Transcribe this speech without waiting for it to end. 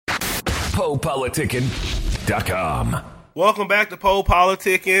PoePoliticking.com. Welcome back to Poe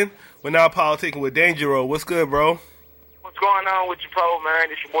Politicking. We're now politicking with Dangerous. What's good, bro? What's going on with you, Poe, man?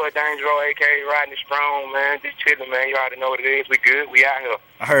 This your boy Dangerous, a.k.a. Riding Strong, man. Just chilling, man. You already know what it is. We good. We out here.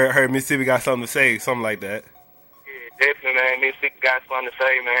 I heard Mississippi got something to say, something like that. Yeah, definitely, man. Mississippi got something to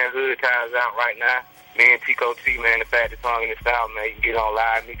say, man. Hood Ties out right now. Me and Tico T, man, the fattest song in the South, man. You can get on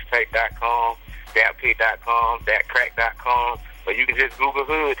livemixtape.com, datpick.com, datcrack.com. But you can just Google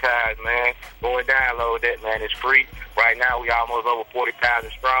Hood Ties, man. Go and download that, man. It's free. Right now, we almost over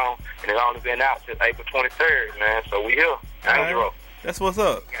 40,000 strong, and it's only been out since April 23rd, man. So we here. Right. That's what's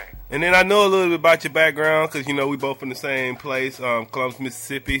up. Okay. And then I know a little bit about your background because, you know, we both in the same place, Columbus,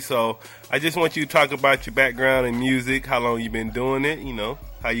 Mississippi. So I just want you to talk about your background in music, how long you been doing it, you know,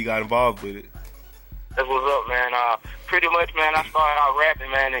 how you got involved with it. That's what's up, man. Pretty much, man, I started out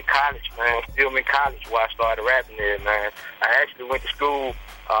rapping, man, in college, man. Still in college where I started rapping there, man. I actually went to school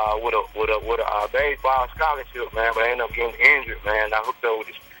with a baseball scholarship, man, but I ended up getting injured, man. I hooked up with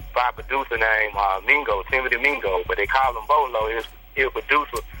this fly producer named Mingo, Timothy Mingo, but they call him Bolo. He a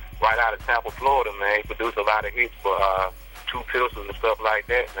producer right out of Tampa, Florida, man. He produced a lot of hits for Two Pistols and stuff like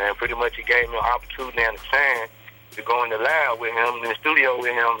that, man. Pretty much he gave me an opportunity and a chance to go in the lab with him, in the studio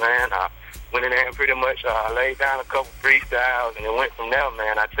with him, man. Went in there and pretty much laid down a couple freestyles, and it went from there,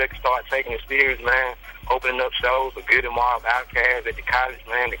 man. I started taking it serious, man, opening up shows for Good and Mob, Outkast at the college,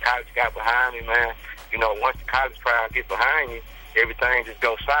 man. The college got behind me, man. You know, once the college crowd gets behind you, everything just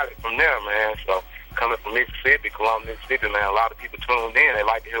goes solid from there, man. So coming from Mississippi, Columbus, Mississippi, man, a lot of people tuned in. They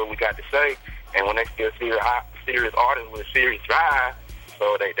like to hear what we got to say, and when they see a serious artist with a serious drive,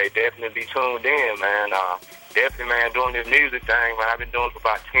 so they definitely be tuned in, man. Definitely, man, doing this music thing, man, I've been doing it for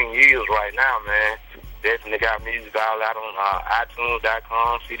about 10 years right now, man. Definitely got music all out on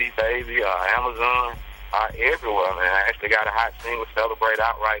iTunes.com, CD Baby, Amazon, everywhere, man. I actually got a hot single, Celebrate,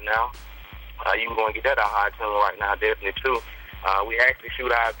 out right now. You can go and get that on iTunes right now, definitely, too. We actually shoot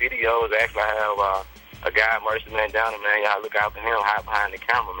our videos. Actually, I have a guy, Mercy Mandana, man. Y'all look out for him, hot behind the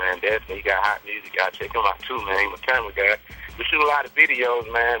camera, man. Definitely, he got hot music. Y'all check him out, too, man. He's a camera guy. We shoot a lot of videos,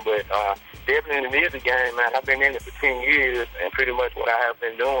 man, but definitely in the music game, man, I've been in it for 10 years, and pretty much what I have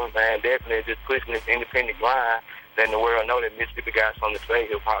been doing, man, definitely just pushing this independent grind, letting the world know that Mississippi got something to say.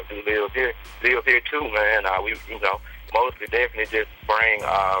 Hip-hop do live here too, man. We, you know, mostly definitely just bring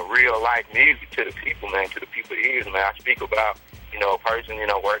real-life music to the people, man, to the people's ears, man. I speak about, you know, a person, you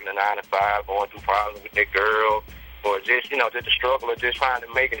know, working a 9 to 5, going through problems with their girl, or just, you know, just the struggle of just trying to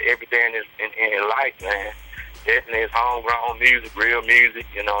make it every day in life, man. Definitely it's homegrown music, real music,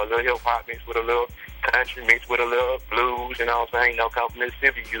 you know, a little hip-hop mixed with a little country, mixed with a little blues, you know what I'm saying? You know, come from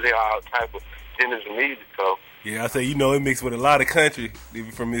Mississippi, you hear all type of genres of music, so. Yeah, I say, you know, it mixed with a lot of country.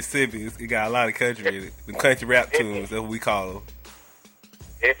 Even from Mississippi, it got a lot of country in it. The country rap tunes, that's what we call them.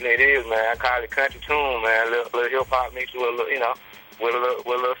 Definitely it is, man. I call it country tune, man. A little hip-hop mixed with a little, you know, with a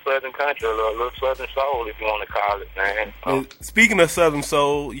little southern country, a little southern soul, if you want to call it, man. Speaking of southern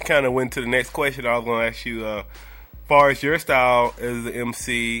soul, you kind of went to the next question I was going to ask you. As far as your style as an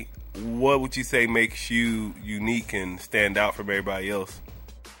MC, what would you say makes you unique and stand out from everybody else?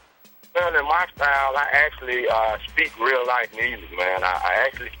 Well, in my style, I actually speak real life music, man. I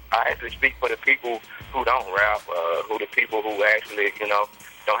actually speak for the people who don't rap, who the people who actually, you know,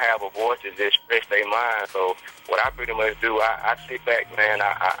 don't have a voice to just express their mind. So what I pretty much do, I sit back, man.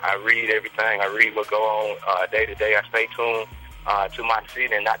 I read everything. I read what go on day to day. I stay tuned to my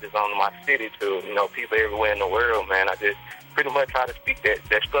city, and not just only my city, to, you know, people everywhere in the world, man. I just pretty much try to speak that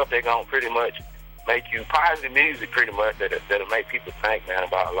stuff that gonna pretty much make you positive music, pretty much, that'll make people think, man,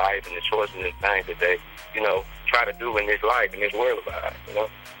 about life and the choices and things that they, you know, try to do in this life, in this world about it, you know.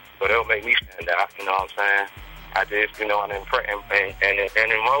 So that'll make me stand out, you know what I'm saying? I just, you know, and in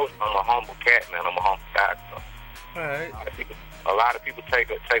most, I'm a humble cat, man. I'm a humble guy. So. All right. A lot of people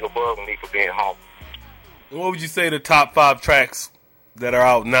take a bug with me for being humble. What would you say the top 5 tracks that are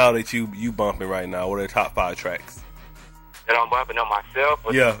out now that you bumping right now? What are the top 5 tracks? That I'm bumping on myself?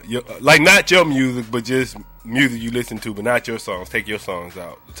 Yeah, like not your music, but just music you listen to, but not your songs. Take your songs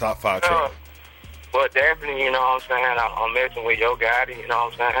out. The top 5 tracks. Well, definitely, you know what I'm saying? I'm messing with Yo Gotti, you know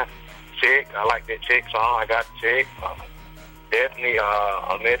what I'm saying? Chick, I like that Chick song. I got the Chick. Definitely,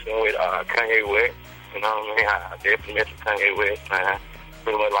 I'm messing with Kanye West. You know what I mean? I definitely mess with Kanye West, man.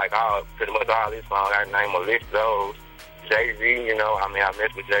 Pretty much all these songs. I can name a list of those. Jay-Z, you know, I mean, I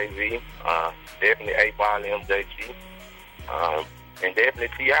mess with Jay-Z. Definitely 8-Ball MJG. And definitely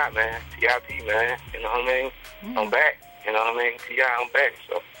T.I., man. T.I.P., man. You know what I mean? Mm-hmm. I'm back. You know what I mean? T.I., I'm back.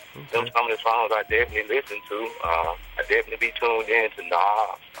 So, some of the songs I definitely listen to. I definitely be tuned in to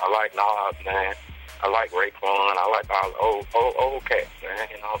Nas. I like Nas, man. I like Raekwon. I like all the old cats, man.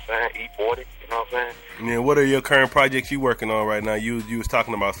 You know what I'm saying? E40. You know what I'm saying? Yeah. What are your current projects you working on right now? You was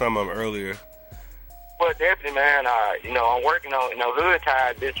talking about some of them earlier. Well, definitely, man. You know, I'm working on, Hood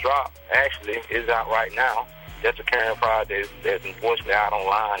Tide, this drop, actually, is out right now. That's a current project that's unfortunately out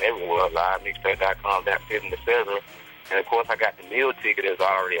online everywhere, live, mixtape.com, Dapfit, etc. And, of course, I got the meal ticket that's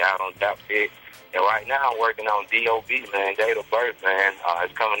already out on Dapfit. And right now I'm working on D.O.B., man, Date of Birth, man.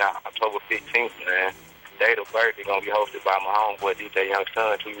 It's coming out October 15th, man. Date of Birth is going to be hosted by my homeboy, DJ Young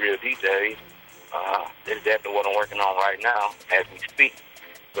Son, two real DJs. This is definitely what I'm working on right now as we speak.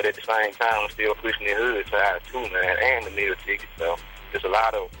 But at the same time, I'm still pushing the hood side too, man, and the meal ticket. So there's a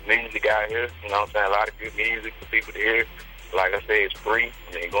lot of music out here, you know what I'm saying? A lot of good music for people to hear. Like I said, it's free.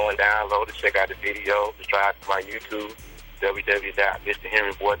 I mean, go and download it, check out the video, subscribe to my YouTube,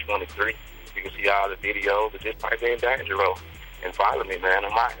 www.MrHenryBoy23. You can see all the videos, but just type in D'Angelo and follow me, man.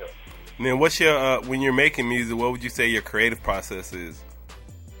 I'm out here. And then what's your, when you're making music, what would you say your creative process is?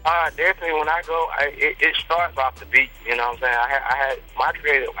 Definitely when I go, it starts off the beat, you know what I'm saying?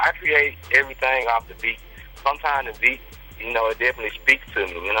 I create everything off the beat. Sometimes the beat, you know, it definitely speaks to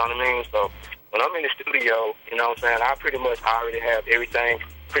me, you know what I mean? So when I'm in the studio, you know what I'm saying, I pretty much already have everything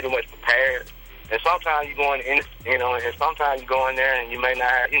pretty much prepared. And sometimes you go in, you know, and sometimes you go in there and you may not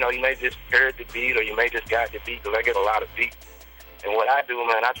have, you know, you may just heard the beat or you may just got the beat, because I get a lot of beats. And what I do,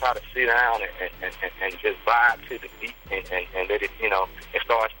 man, I try to sit down and just vibe to the beat and let it, you know, and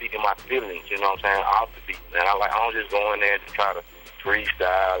start speaking my feelings, you know what I'm saying, off the beat. Man, I don't just go in there and try to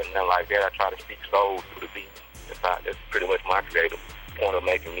freestyle and nothing like that. I try to speak soul through the beat. That's pretty much my creative point of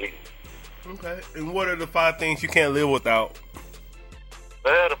making music. Okay. And what are the 5 things you can't live without?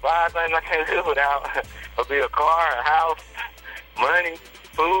 Well, the 5 things I can't live without would be a car, a house, money,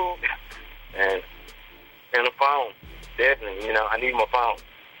 food, and a phone. Definitely, you know, I need my phone.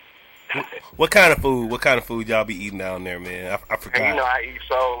 What kind of food? What kind of food y'all be eating down there, man? I forgot. And, you know, I eat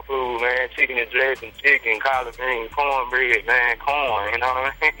soul food, man. Chicken and dressing, chicken, collard greens, cornbread, man, corn, you know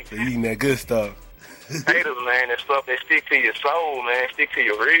what I mean? So you eating that good stuff. Potatoes, man, that stuff that stick to your soul, man, stick to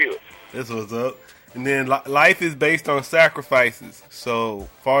your ribs. That's what's up. And then life is based on sacrifices. So,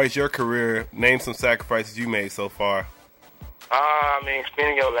 far as your career, name some sacrifices you made so far. I mean,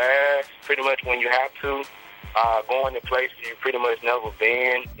 spending your last pretty much when you have to. Going to places you pretty much never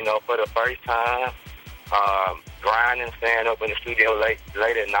been, you know, for the first time. Grinding, staying up in the studio late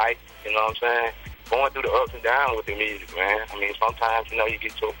at night, you know what I'm saying? Going through the ups and downs with the music, man. I mean, sometimes, you know, you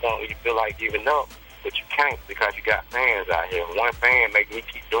get to a point where you feel like giving up, but you can't because you got fans out here. One fan make me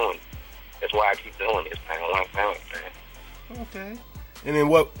keep doing it. That's why I keep doing this, man. One fan, man. Okay. And then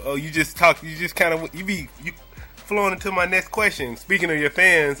what, you flowing into my next question. Speaking of your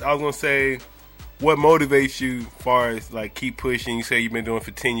fans, I was going to say, what motivates you as far as, like, keep pushing? You say you've been doing it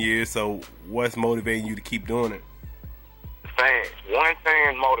for 10 years, so what's motivating you to keep doing it? Fans. One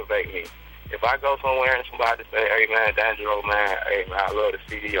fan motivate me. If I go somewhere and somebody say, hey, man, D'Angelo, man, hey, man, I love the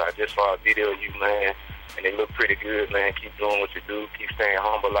CD, or I just saw a video of you, man, and they look pretty good, man, keep doing what you do, keep staying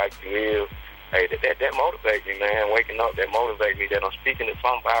humble like you is. Hey, that motivates me, man. Waking up, that motivates me that I'm speaking to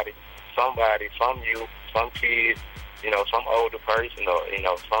somebody, some youth, some kids, you know, some older person, or, you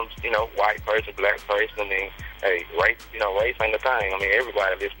know, some, you know, white person, black person. I mean, hey, race ain't a thing. I mean,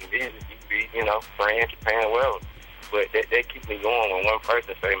 everybody listens to music. You can be, you know, French, Japan, well. But that keeps me going when one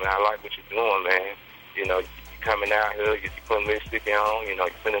person say, man, I like what you're doing, man. You know, you coming out here, you putting Mississippi on, you know,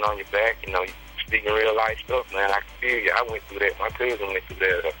 you putting it on your back, you know, you speaking real life stuff, man. I can feel you. I went through that. My cousin went through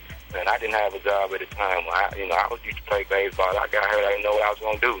that. Man, I didn't have a job at the time. I was used to play baseball. I got hurt. I didn't know what I was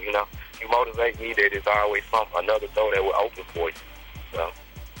going to do, you know. You motivate me that there's always another door that will open for you. So,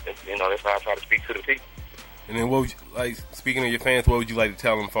 you know, that's how I try to speak to the people. And then what would you, like, speaking of your fans, what would you like to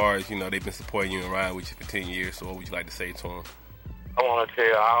tell them as far as, you know, they've been supporting you and riding with you for 10 years, so what would you like to say to them? I want to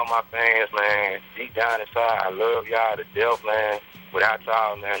tell all my fans, man, deep down inside, I love y'all to death, man. Without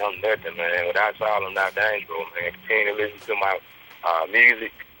y'all, man, I'm nothing, man. Without y'all, I'm not D'Angelo, man. Continue to listen to my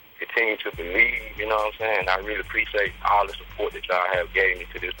music. Continue to believe, you know what I'm saying? I really appreciate all the support that y'all have gave me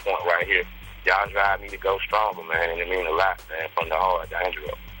to this point right here. Y'all drive me to go stronger, man, and it means a lot, man, from the heart,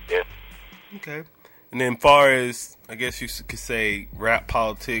 D'Angelo. Yeah. Okay. And then far as, I guess you could say, rap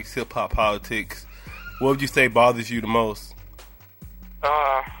politics, hip-hop politics, what would you say bothers you the most?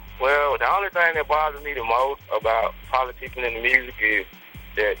 Well, the only thing that bothers me the most about politics and the music is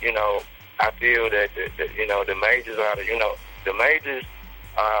that, you know, I feel that, you know, the majors are, the majors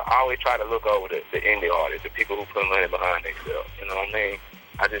always try to look over the indie artists, the people who put money behind themselves. You know what I mean?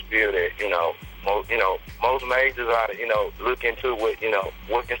 I just feel that, most majors are to, look into what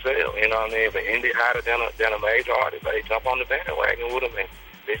can sell. You know what I mean? But indie hotter than a major artist, they jump on the bandwagon with them and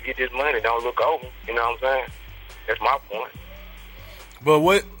let's get this money. Don't look over. You know what I'm saying? That's my point.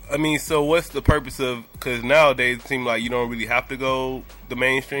 But so what's the purpose of, because nowadays it seems like you don't really have to go the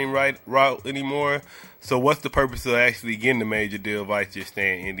mainstream route anymore. So what's the purpose of actually getting the major deal Vice just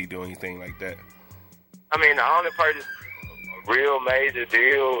staying indie, doing anything like that? I mean, the only purpose of a real major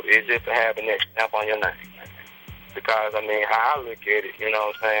deal is just to have the next stamp on your name. Because, I mean, how I look at it, you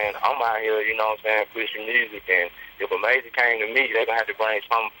know what I'm saying, I'm out here, you know what I'm saying, pushing music, and if a major came to me, they're going to have to bring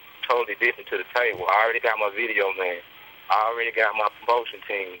something totally different to the table. I already got my video man. I already got my promotion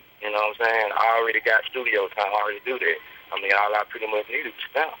team, you know what I'm saying? I already got studio time. I already do that. I mean, all I pretty much need is the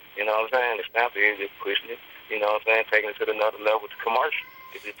stamp, you know what I'm saying? The stamp is just pushing it, you know what I'm saying, taking it to another level to commercial.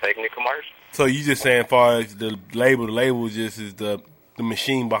 It's just taking it commercial. So you just saying, as far as the label just is the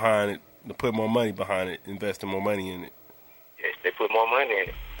machine behind it, to put more money behind it, investing more money in it. Yes, they put more money in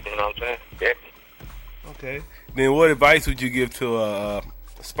it, you know what I'm saying? Definitely. Okay. Then what advice would you give to a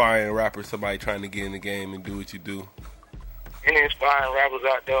aspiring rapper, somebody trying to get in the game and do what you do? Any inspiring rappers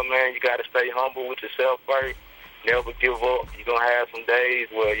out there, man, you got to stay humble with yourself first. Never give up. You're going to have some days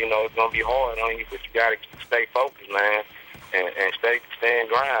where, you know, it's going to be hard on you, but you got to stay focused, man, and stay in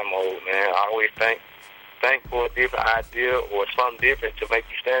grind mode, man. I always think for a different idea or something different to make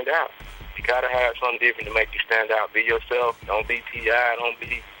you stand out. You got to have something different to make you stand out. Be yourself. Don't be T.I. Don't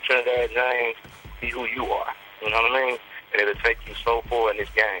be Trinidad James. Be who you are. You know what I mean? And it'll take you so far in this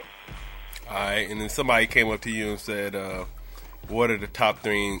game. All right, and then somebody came up to you and said, what are the top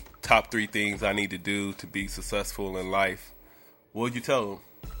three things I need to do to be successful in life? What would you tell them?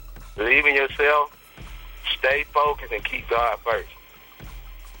 Believe in yourself, stay focused, and keep God first.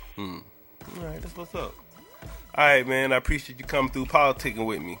 All right, that's what's up. All right, man, I appreciate you coming through politicking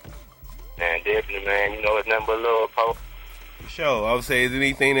with me. Man, definitely, man. You know, it's nothing but love, Poe. For sure. I would say, is there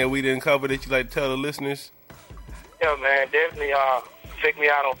anything that we didn't cover that you'd like to tell the listeners? Yeah, man, definitely check me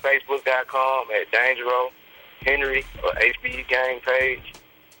out on Facebook.com at Dangerous Henry or HBE Gang page.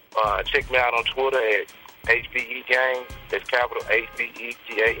 Check me out on Twitter at HBE Gang. That's capital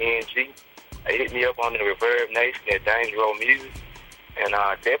HBEGANG. Hit me up on the Reverb Nation at Dangerous Music. And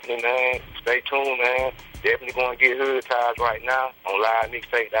definitely, man, stay tuned, man. Definitely going to get Hood Ties right now on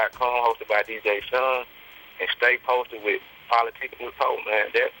livemixtape.com, hosted by DJ Sun. And stay posted with Politicking with Poe,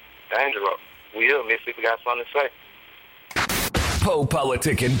 man. That's Dangerous. We here, Mississippi got something to say.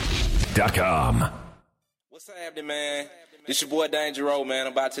 PoePoliticking.com. What's happening, man? This your boy Dangerous, man.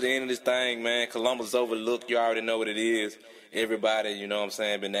 I'm about to the end of this thing, man. Columbus overlooked. You already know what it is. Everybody, you know what I'm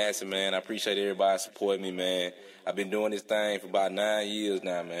saying, been asking, man. I appreciate everybody supporting me, man. I've been doing this thing for about 9 years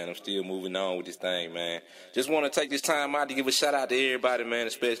now, man. I'm still moving on with this thing, man. Just want to take this time out to give a shout-out to everybody, man,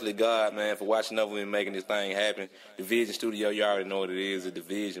 especially God, man, for watching over me and making this thing happen. Division Studio, you already know what it is. The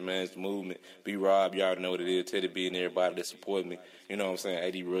Division, man, it's the movement. B-Rob, you already know what it is. Teddy B and everybody that support me. You know what I'm saying?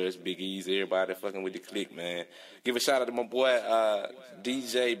 AD Rush, Big Easy, everybody fucking with the clique, man. Give a shout-out to my boy,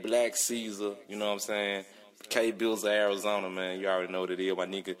 DJ Black Caesar, you know what I'm saying? K Bills of Arizona, man. You already know what it is. My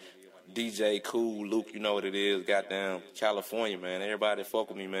nigga DJ Cool, Luke, you know what it is. Goddamn California, man. Everybody fuck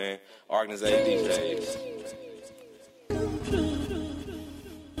with me, man. Organized DJs.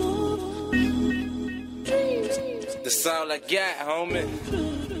 The sound I got, homie.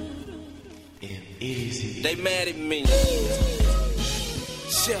 They mad at me.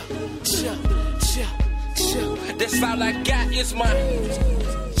 That's all I got is mine.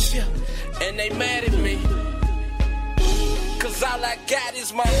 And they mad at me. Cause all I got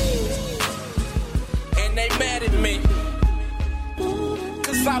is mine. And they mad at me.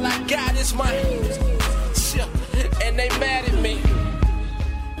 Cause all I got is mine. And they mad at me.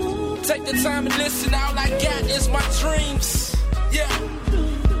 Take the time and listen. All I got is my dreams. Yeah.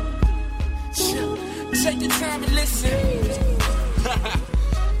 Take the time and listen.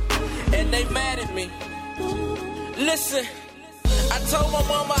 And they mad at me. Listen, I told my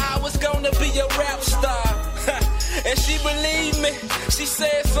mama I was gonna be a rap star. And she believed me. She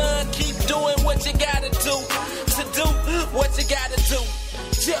said, son, keep doing what you gotta do. To do what you gotta do.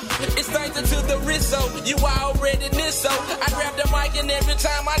 Yeah, it's thanks to the Rizzo. You already knew so. I grab the mic and every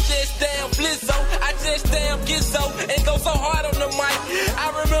time I just damn blizzo. I just damn get so and go so hard on the mic.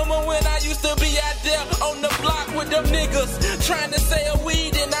 I remember when I used to be out there on the block with them niggas trying to sell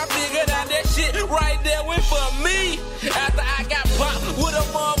weed, and I figured out that shit right there went for me. After I got popped with a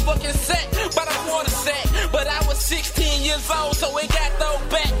motherfucking set, about a quarter set. But I was 16 years old, so it got thrown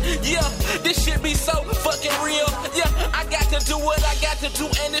back. Yeah, this shit be so fucking real. Yeah, I got to do what I got to do,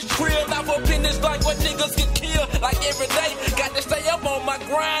 and it's real. I'm up in this like what niggas get killed like every day. Got to stay up on my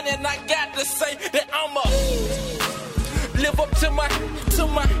grind, and I got to say that I'ma live up to my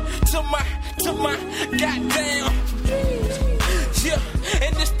goddamn. Yeah,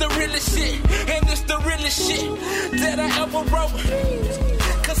 and this shit, and it's the realest shit that I ever wrote.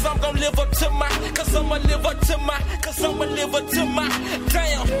 Cause I'm gon' live up to my, cause I'ma live up to my, cause I'ma live up to my,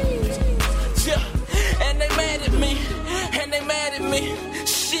 damn. Yeah, and they mad at me, and they mad at me,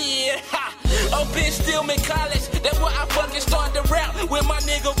 shit, ha. Oh, bitch, still in college, that's where I fucking started to rap with my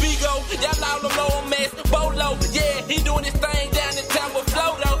nigga Vigo. Y'all all know him as Bolo, yeah, he doing his thing down in Tampa,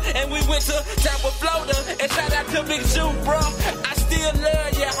 Florida. And we went to Tampa, Florida, and shout out to Big Zoo, bro. I still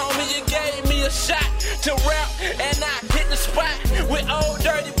love you, homie, you gave me a shot to rap, and I hit the spot with Old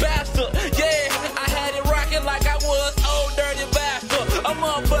Dirty Bastard. Yeah, I had it rocking like I was Old Dirty Bastard, a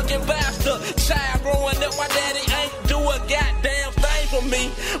motherfucking bastard. Child growing up, my daddy ain't do a goddamn thing for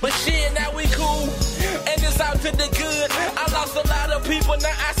me, but shit, now we cool, and it's out to the good. I lost a lot of people,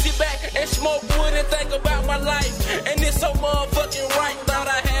 now I sit back and smoke wood and think about my life, and it's so motherfucking right. Thought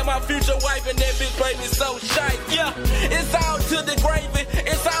I had my future wife, and that bitch played me so shite. Yeah, it's all to the gravy,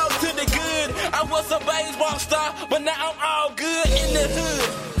 it's all to the good. I was a baseball star, but now I'm all good in the hood.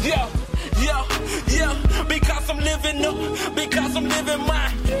 Yeah, yeah, yeah, because I'm living up, because I'm living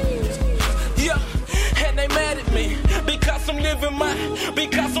mine. Yeah, and they mad at me because I'm living mine,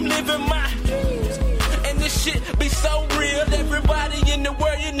 because I'm living mine. And this shit be so real, everybody in the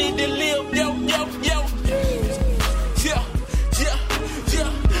world, you need to live, yo, yo, yo. Yeah, yeah, yeah,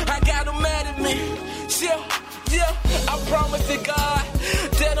 I got them mad at me. Yeah, yeah, I promise to God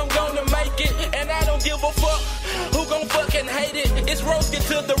that I'm gonna make it, and I don't give a fuck who gon' fucking hate it. It's roasted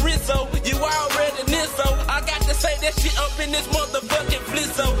to the Rizzo, you already nizzo. I got to say that shit up in this motherfucking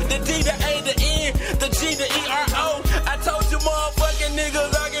flizzo. The D, the A, the N, the G, the E-R-O. I told you motherfucking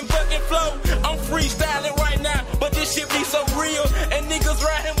niggas I can fucking flow. I'm freestyling right now, but this shit be so real, and niggas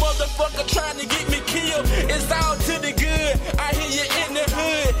right here motherfucker trying to get me killed. It's all to the good, I hear you in the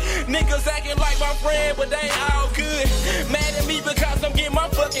hood. Niggas acting like my friend, but they ain't all good. Mad at me because I'm getting my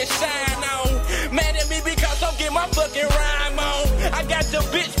fucking shine on. Mad at me because I'm getting my fucking rhyme on. I got your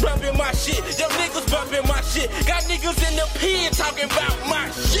bitch bumping my shit, your niggas bumping my shit. Got niggas in the pen talking about my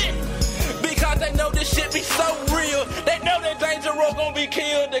shit, because they know this shit be so real. They know that Danger Road gon' be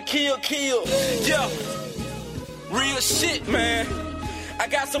killed, the kill. Yeah, real shit, man. I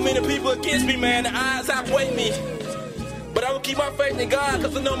got so many people against me, man. The odds outweigh me, but I will keep my faith in God,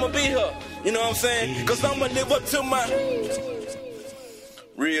 cause I know I'ma be here. You know what I'm saying? Cause I'ma live up to my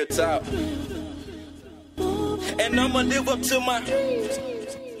real talk, and I'ma live up to my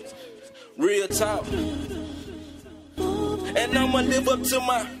real talk, and I'ma live up to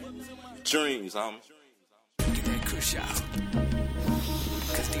my dreams, homie. Get that kush out,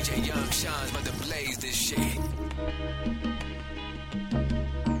 cause DJ Young Sean's about to blaze this shit.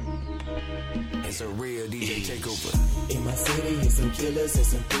 It's a real DJ takeover. In my city, it's some killers and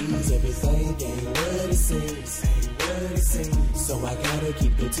some thieves. Everything ain't what it seems, ain't what it seems. So I gotta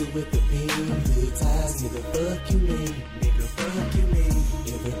keep the two with the P. Good ties, nigga, fuck you mean, nigga, fuck you mean.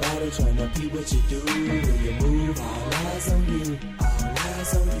 Everybody tryna be what you do. When you move, all eyes on you, all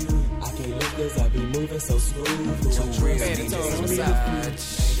eyes on you. I can't look cause I be moving so smooth. Too real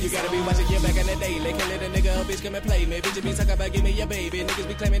DJs. You gotta be watching your back in the day. They can let a nigga a bitch come and play me. Bitch, be talking about give me your baby. Niggas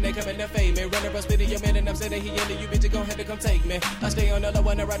be claiming they coming to fame me. Running around spitting your man and I'm saying that he into you, bitch, you gon' have to come take me. I stay on the low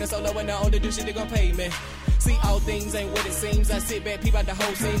and I ride solo and I only do shit they gon' pay me. See, all things ain't what it seems. I sit back, peep out the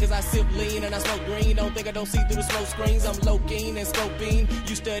whole scene, cause I sip lean and I smoke green. Don't think I don't see through the smoke screens. I'm low keen and scoping.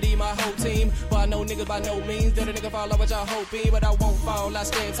 You study my whole team, but I know niggas by no means that a nigga fall off what y'all hoping, but I won't fall. I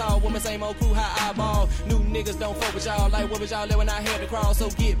stand tall with my same old crew, high eyeball. New niggas don't fuck with y'all like what was y'all let when I had to crawl. So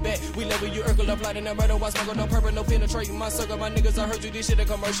get back, we level you Urkel up like in a murder. Why smoke no purple, no penetrating my circle. My niggas, I heard you this shit a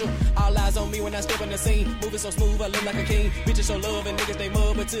commercial. All eyes on me when I step in the scene, moving so smooth, I live like a king. Bitches show love and niggas they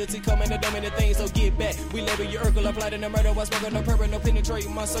mud, but Tootsie coming to dumb in the thing. So get back, we level you Urkel up like in a murder. Why smoke no purple, no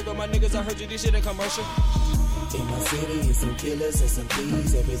penetrating my circle. My niggas, I heard you this shit a commercial. In my city, it's some killers and some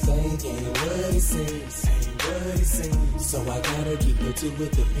thieves. Everything ain't what it seems, ain't what it seems. So I gotta keep the two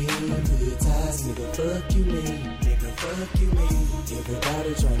with the P. Good ties, nigga, fuck you mean, nigga, fuck you mean.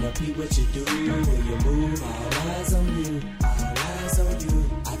 Everybody tryna be what you do. When you move, all eyes on you, all eyes on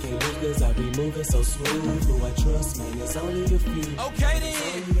you. I can't look cause I be moving so smooth. Who I trust, man, it's only a few. Okay then,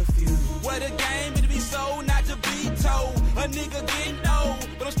 it's only a few. what a game to be sold, not to be told. A nigga getting old,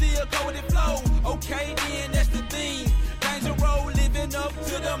 but I'm still going to flow. Okay then, that's the thing. Danger Road, living up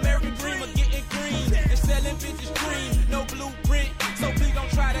to the American dream of getting green and selling bitches dream. No blueprint, so please don't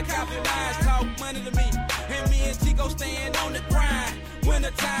try to copy mine. Talk money to me, and me and Tico stand on the grind.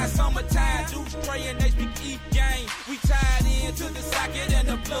 Wintertime, summertime, Deuce Trey and HBE gang. We tied into the socket and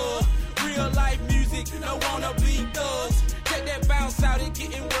the plug. Real life music, no wanna be thugs. Take that bounce out and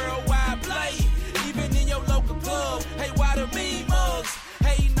getting worldwide play. Even in your local club, hey, why the mean mugs?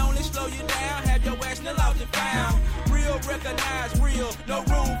 Hating on it, slow recognize real, no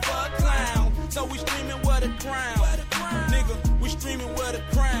room for a clown. So we streaming with a crown. Nigga, we streaming with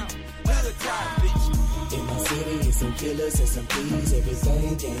a crown. Hood crowd, bitch. In my city, it's some killers and some thieves.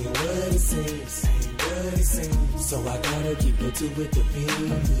 Everything ain't what it seems. Ain't what it seems. So I gotta keep it two with the pin.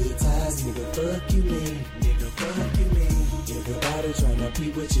 Hood ties, nigga, fuck you mean. Nigga, fuck you mean. Everybody tryna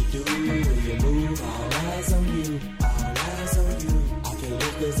peep what you do. When you move, all eyes on you. All eyes on you. I can't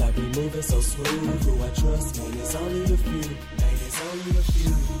look cause I be moving so smooth. Who I trust, man, it's only a few. Man, it's only a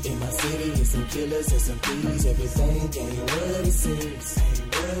few. In my city, it's some killers and some thieves. Everything ain't what it seems.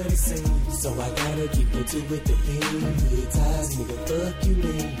 Ain't what it seems. So I gotta keep it two with the pin. Hood ties, nigga, fuck you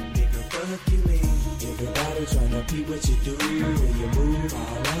mean. Nigga, fuck you mean. Everybody tryna peep what you do. When you move,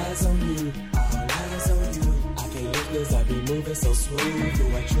 all eyes on you. All eyes on you. I can't look cause I be moving so smooth.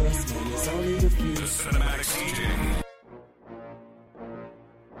 Who I trust, man, it's only a few. The Cinematic DJ.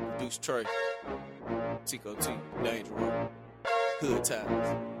 Deuce Trey, Tico T, Danger Road, Hood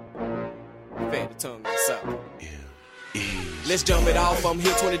Ties, Fat the Tongue in the South. Let's jump it off. I'm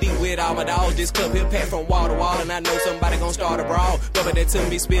here 20 deep with all my dogs. This club here packed from wall to wall, and I know somebody gon' start a brawl. Rubbing that to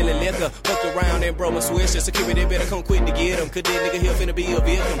me, spilling liquor. Fucked around and broke my switch. The security better come quick to get him. Cause this nigga here finna be a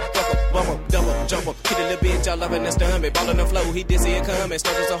victim. Fuck him, bump him, dump him, jump him. Hit a little bitch, y'all loving that stomach. Ball on the floor, he dizzy and coming.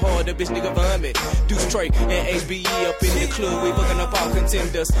 Started so hard, the bitch nigga vomit. Deuce Trey and HBE up in the club. We fucking up all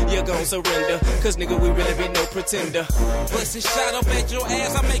contenders. You gon' surrender. Cause nigga, we really be no pretender. Bust a shot up at your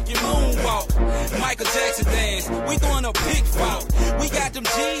ass, I make you moonwalk. Michael Jackson dance, we throwing a big fault. We got them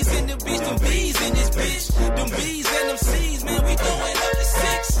G's in the bitch, them B's in this bitch. Them B's and them C's, man, we throwing up the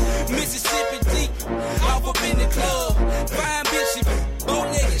 6. Mississippi deep, off up in the club. Fine bitch, she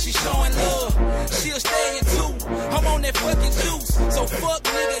bow-legged, she showing love. She'll stay in too, I'm on that fucking juice. So fuck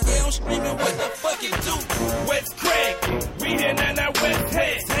nigga, yeah, I'm screaming what the fuck it do. West Craig, we here now, now West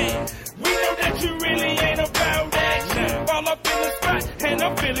Head. We know that you really ain't about that. Fall up in the spot, and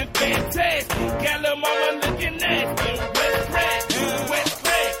I'm feeling fantastic. Got lil' mama looking nasty. West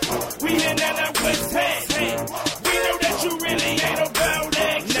Craig, we here now, now West Head. We know that you really ain't about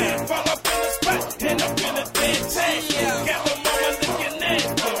that. Fall up in the spot, and I'm feeling fantastic. Got lil' mama looking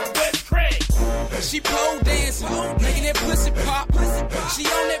nasty. West Craig. She pole dancing, making that pussy pop. She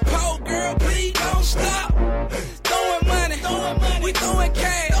on that pole, girl, please don't stop. Throwing money, we throwing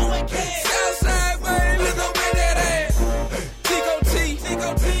cash. Southside, man, look up at that ass. Tico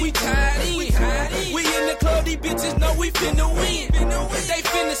T, we tied in. We in the club, these bitches know we finna win. They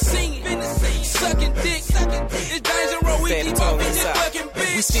finna sing, sucking dick. It's Danger Road, we keep up in this fucking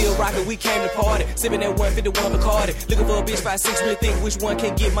bitch. We still rockin', we came to party. Sippin' that 151 Bacardi. Looking for a bitch 5'6", really think which one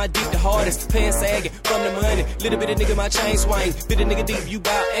can get my dick the hardest. Pants sagging from the money. Little bit of nigga, my chain swing. Bit of nigga deep, you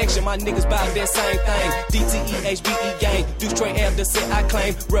bout action. My niggas bout that same thing. DTE, HBE gang. Deuce Trey after set, I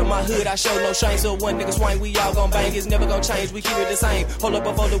claim. Rep my hood, I show no shame. So one nigga swing, we all gon' bang. It's never gon' change, we keep it the same. Hold up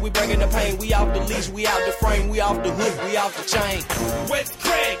a folder, we breaking the pain. We off the leash, we out the frame. We off the hook, we off the chain. West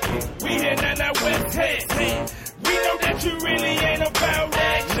Craig, we here now, now West Head. We know that you really ain't about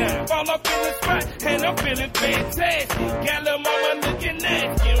that. Fall up in the spot, and I'm feeling fantastic. Got lil' mama looking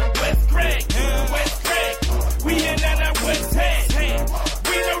nasty. West Craig, we here now, now West Head.